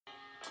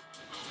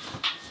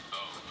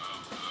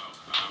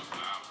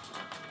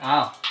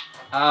Ow.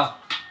 Ow.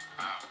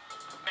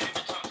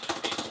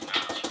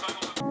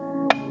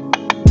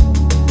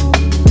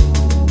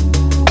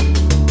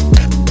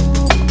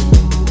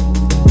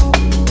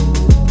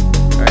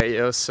 Alright,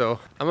 yo, so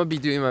I'm gonna be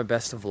doing my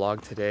best to vlog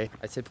today.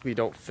 I typically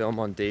don't film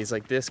on days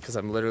like this because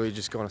I'm literally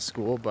just going to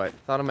school, but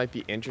thought it might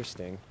be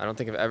interesting. I don't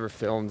think I've ever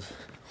filmed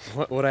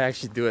what I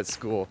actually do at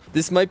school.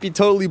 This might be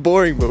totally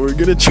boring, but we're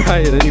gonna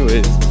try it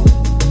anyways.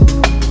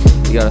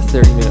 We got a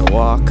 30-minute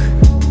walk.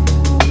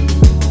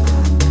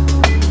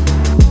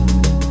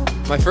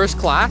 My first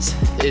class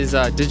is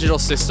digital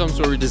systems,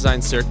 where we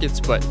design circuits,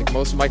 but like,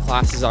 most of my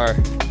classes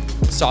are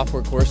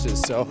software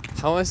courses, so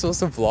how am I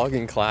supposed to vlog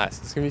in class?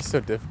 It's gonna be so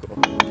difficult.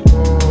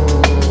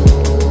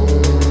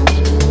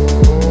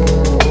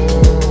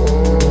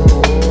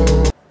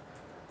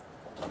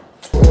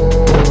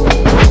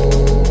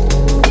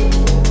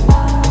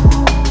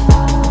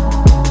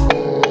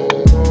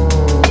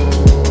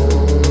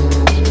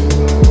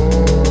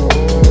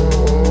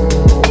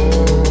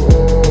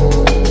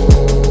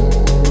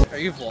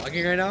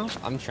 Right now?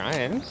 I'm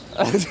trying.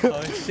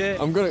 Oh shit.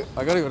 I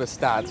gotta go to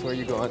stats. Where are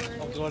you going?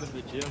 I'm going to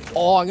the gym.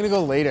 Oh, I'm gonna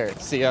go later.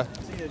 See ya.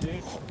 See ya,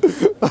 dude.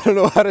 I don't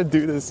know how to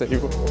do this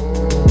anymore.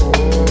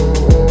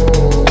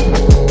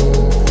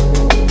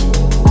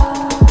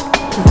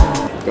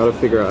 Gotta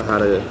figure out how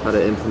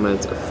to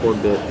implement a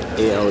 4-bit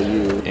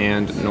ALU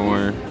and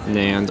NOR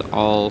NAND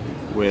all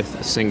with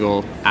a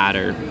single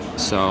adder.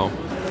 So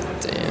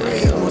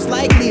most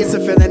likely it's a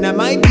feeling that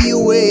might be a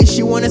way.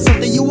 She wanted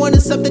something, you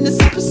wanted something, that's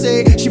not to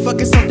say. She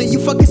fucking something, you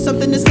fucking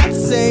something, that's not to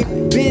say.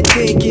 Been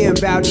thinking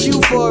about you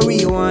for a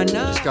rewind.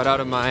 Just got out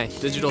of my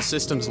digital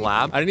systems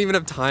lab. I didn't even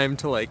have time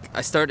to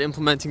I started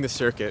implementing the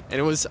circuit, and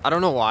it was, I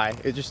don't know why,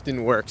 it just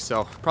didn't work,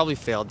 so probably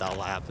failed that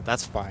lab, but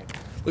that's fine.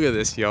 Look at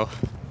this, yo.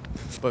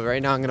 But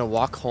right now I'm gonna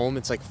walk home.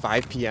 It's like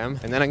 5 p.m.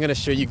 and then I'm gonna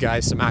show you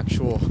guys some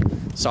actual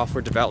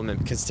software development,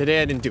 because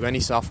today I didn't do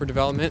any software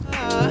development.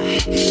 I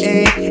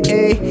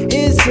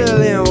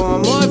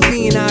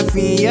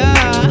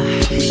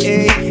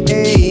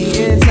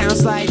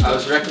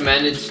was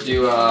recommended to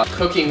do a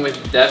Cooking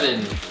with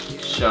Devon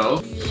show.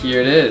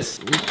 Here it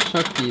is. Let's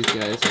chuck these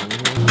guys on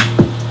here.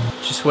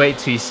 Just wait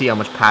till you see how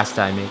much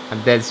pasta I make.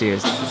 I'm dead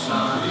serious.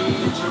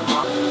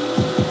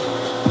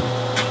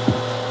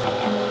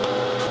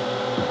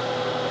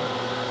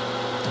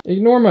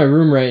 Ignore my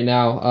room right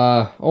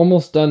now.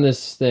 Almost done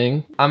this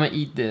thing. I'm gonna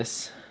eat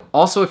this.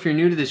 Also, if you're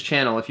new to this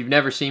channel, if you've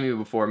never seen me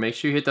before, make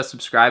sure you hit that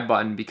subscribe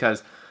button,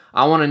 because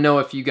I want to know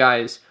if you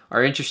guys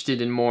are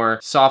interested in more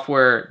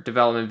software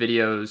development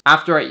videos.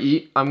 After I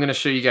eat, I'm gonna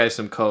show you guys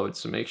some code,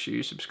 so make sure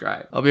you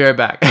subscribe. I'll be right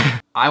back.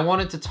 I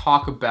wanted to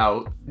talk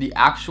about the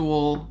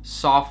actual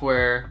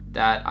software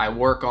that I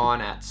work on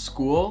at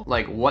school,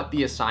 like what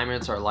the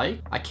assignments are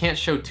like. I can't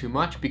show too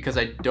much because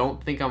I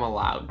don't think I'm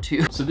allowed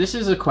to. So this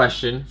is a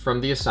question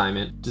from the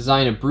assignment.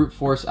 Design a brute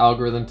force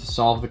algorithm to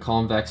solve the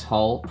convex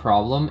hull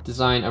problem.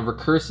 Design a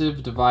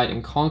recursive divide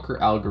and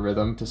conquer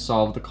algorithm to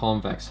solve the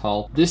convex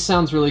hull. This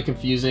sounds really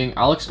confusing.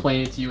 I'll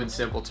explain it to you in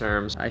simple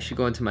terms. I should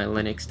go into my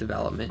Linux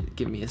development.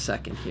 Give me a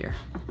second here.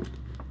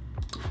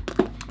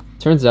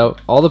 Turns out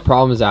all the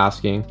problem is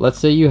asking, let's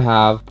say you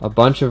have a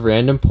bunch of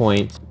random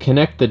points,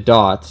 connect the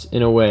dots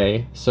in a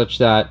way such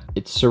that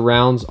it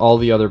surrounds all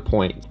the other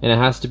points, and it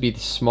has to be the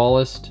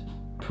smallest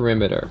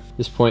perimeter.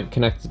 This point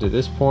connected to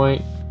this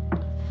point,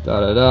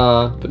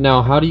 But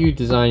now, how do you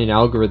design an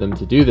algorithm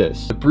to do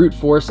this? The brute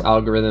force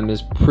algorithm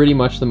is pretty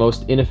much the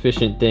most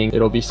inefficient thing.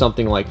 It'll be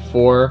something like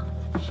 4,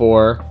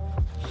 4,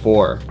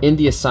 4. In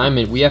the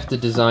assignment, we have to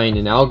design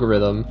an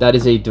algorithm that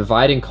is a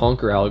divide and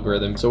conquer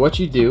algorithm. So what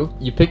you do,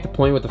 you pick the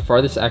point with the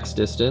farthest x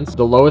distance,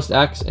 the lowest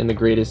x, and the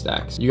greatest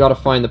x. You gotta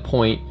find the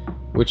point,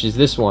 which is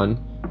this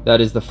one, that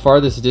is the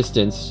farthest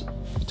distance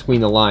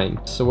between the line.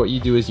 So what you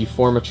do is you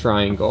form a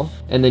triangle,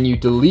 and then you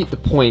delete the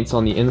points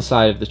on the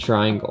inside of the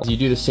triangle. You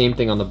do the same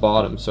thing on the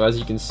bottom. So as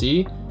you can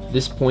see,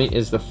 this point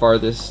is the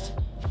farthest.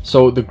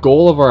 So the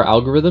goal of our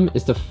algorithm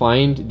is to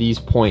find these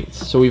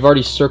points. So we've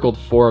already circled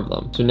 4 of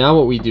them. So now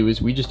what we do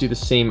is we just do the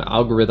same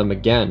algorithm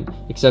again,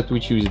 except we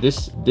choose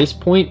this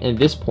point and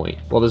this point.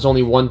 Well, there's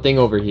only one thing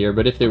over here,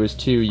 but if there was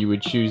 2, you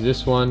would choose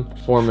this one,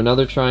 form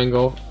another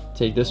triangle,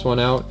 take this one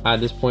out, add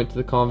this point to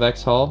the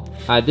convex hull,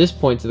 add this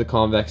point to the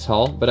convex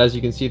hull, but as you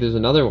can see, there's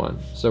another one.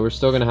 So we're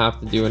still gonna have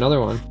to do another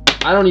one.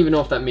 I don't even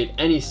know if that made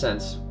any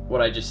sense,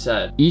 what I just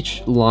said.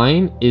 Each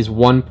line is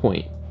 1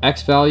 point,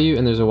 x value,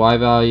 and there's a y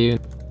value.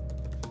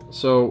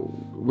 So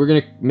we're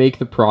gonna make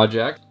the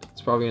project.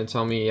 It's probably gonna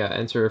tell me,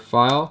 enter a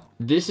file.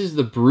 This is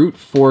the brute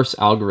force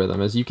algorithm.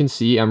 As you can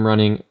see, I'm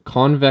running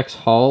convex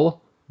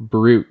hull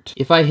brute.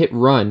 If I hit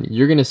run,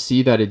 you're gonna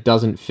see that it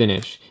doesn't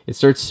finish. It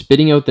starts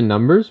spitting out the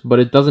numbers, but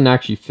it doesn't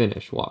actually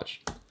finish.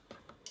 Watch.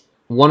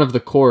 One of the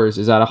cores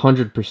is at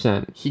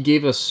 100%. He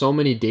gave us so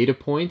many data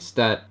points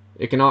that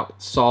it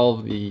cannot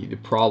solve the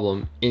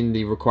problem in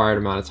the required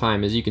amount of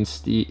time. As you can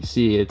see,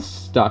 it's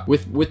stuck.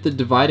 With the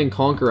divide and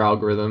conquer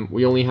algorithm,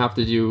 we only have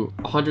to do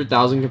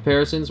 100,000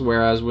 comparisons,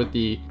 whereas with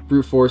the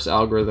brute force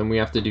algorithm, we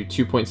have to do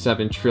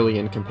 2.7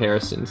 trillion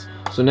comparisons.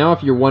 So now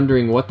if you're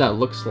wondering what that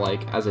looks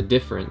like as a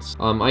difference,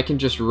 I can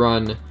just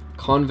run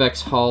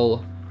convex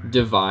hull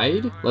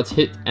divide. Let's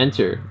hit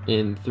enter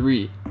in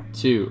 3,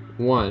 2,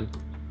 1.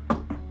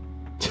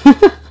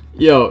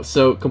 Yo,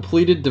 so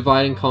completed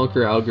divide and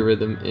conquer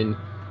algorithm in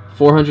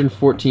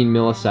 414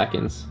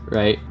 milliseconds,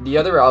 right? The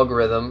other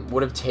algorithm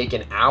would have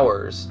taken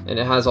hours, and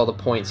it has all the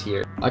points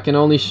here. I can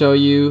only show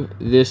you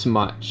this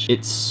much.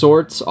 It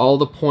sorts all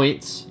the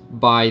points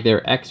by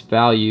their X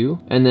value,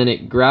 and then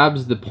it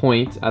grabs the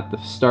point at the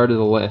start of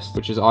the list,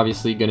 which is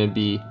obviously going to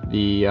be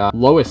the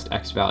lowest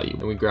X value.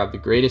 And we grab the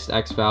greatest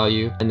X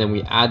value, and then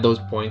we add those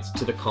points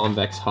to the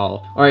convex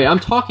hull. All right, I'm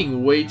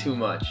talking way too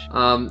much.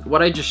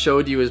 What I just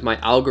showed you is my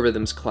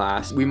algorithms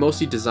class. We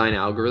mostly design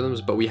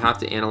algorithms, but we have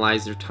to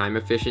analyze their time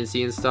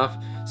efficiency and stuff.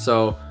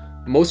 So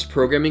most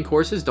programming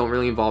courses don't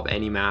really involve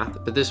any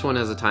math, but this one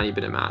has a tiny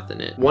bit of math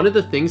in it. One of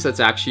the things that's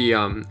actually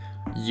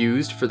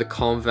used for the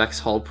convex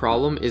hull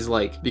problem is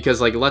because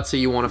let's say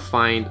you want to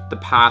find the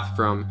path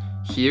from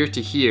here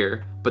to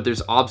here, but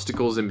there's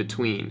obstacles in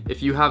between.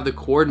 If you have the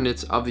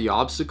coordinates of the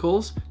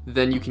obstacles,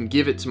 then you can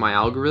give it to my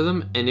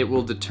algorithm and it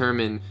will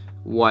determine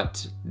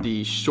what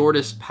the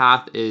shortest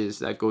path is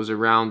that goes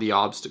around the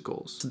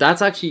obstacles. So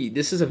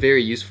this is a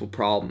very useful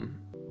problem.